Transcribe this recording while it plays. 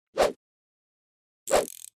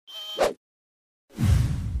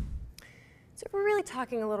we're really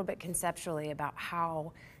talking a little bit conceptually about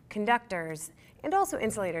how conductors, and also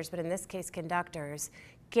insulators, but in this case conductors,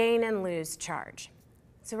 gain and lose charge.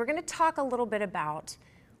 So we're going to talk a little bit about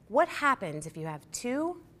what happens if you have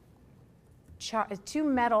two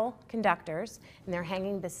metal conductors and they're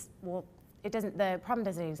hanging this, well, the problem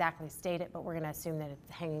doesn't exactly state it, but we're going to assume that it's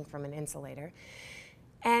hanging from an insulator.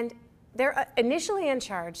 And they're initially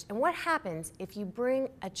uncharged, and what happens if you bring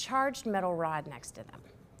a charged metal rod next to them?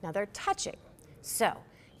 Now they're touching, so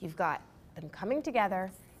you've got them coming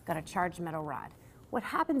together, got a charged metal rod. What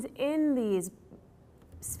happens in these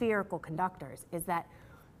spherical conductors is that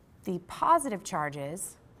the positive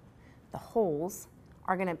charges, the holes,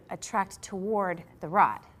 are going to attract toward the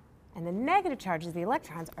rod, and the negative charges, the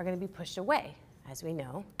electrons, are going to be pushed away. As we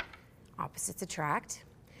know, opposites attract.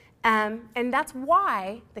 And that's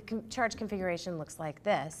why the charge configuration looks like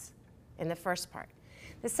this in the first part.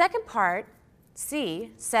 The second part,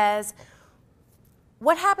 C, says,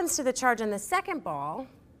 what happens to the charge on the second ball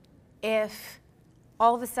if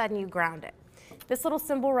all of a sudden you ground it? This little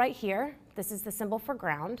symbol right here, this is the symbol for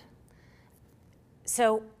ground.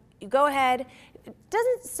 So you go ahead, it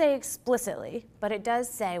doesn't say explicitly, but it does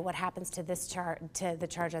say what happens to this to the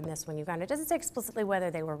charge on this when you ground it. It doesn't say explicitly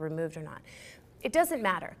whether they were removed or not. It doesn't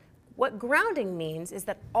matter. What grounding means is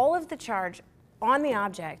that all of the charge on the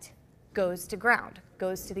object goes to ground,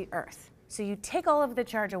 goes to the earth. So you take all of the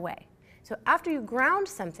charge away. So after you ground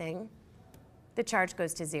something, the charge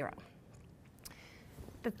goes to 0.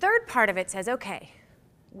 The third part of it says, okay,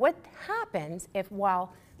 what happens if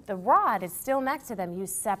while the rod is still next to them, you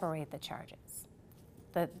separate the charges,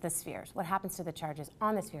 the spheres? What happens to the charges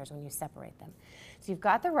on the spheres when you separate them? So you've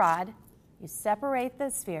got the rod, you separate the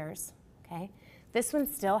spheres, okay? This one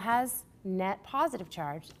still has net positive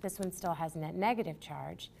charge. This one still has net negative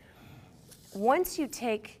charge. Once you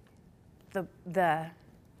take the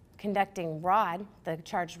conducting rod, the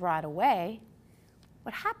charged rod away,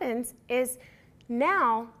 what happens is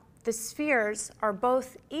now the spheres are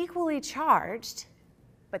both equally charged,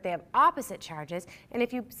 but they have opposite charges. And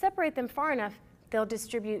if you separate them far enough, they'll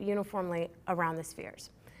distribute uniformly around the spheres.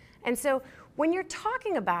 And so when you're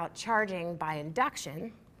talking about charging by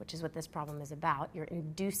induction, which is what this problem is about, you're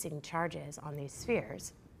inducing charges on these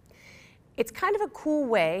spheres, it's kind of a cool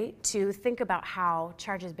way to think about how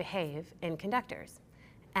charges behave in conductors.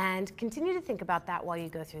 And continue to think about that while you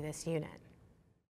go through this unit.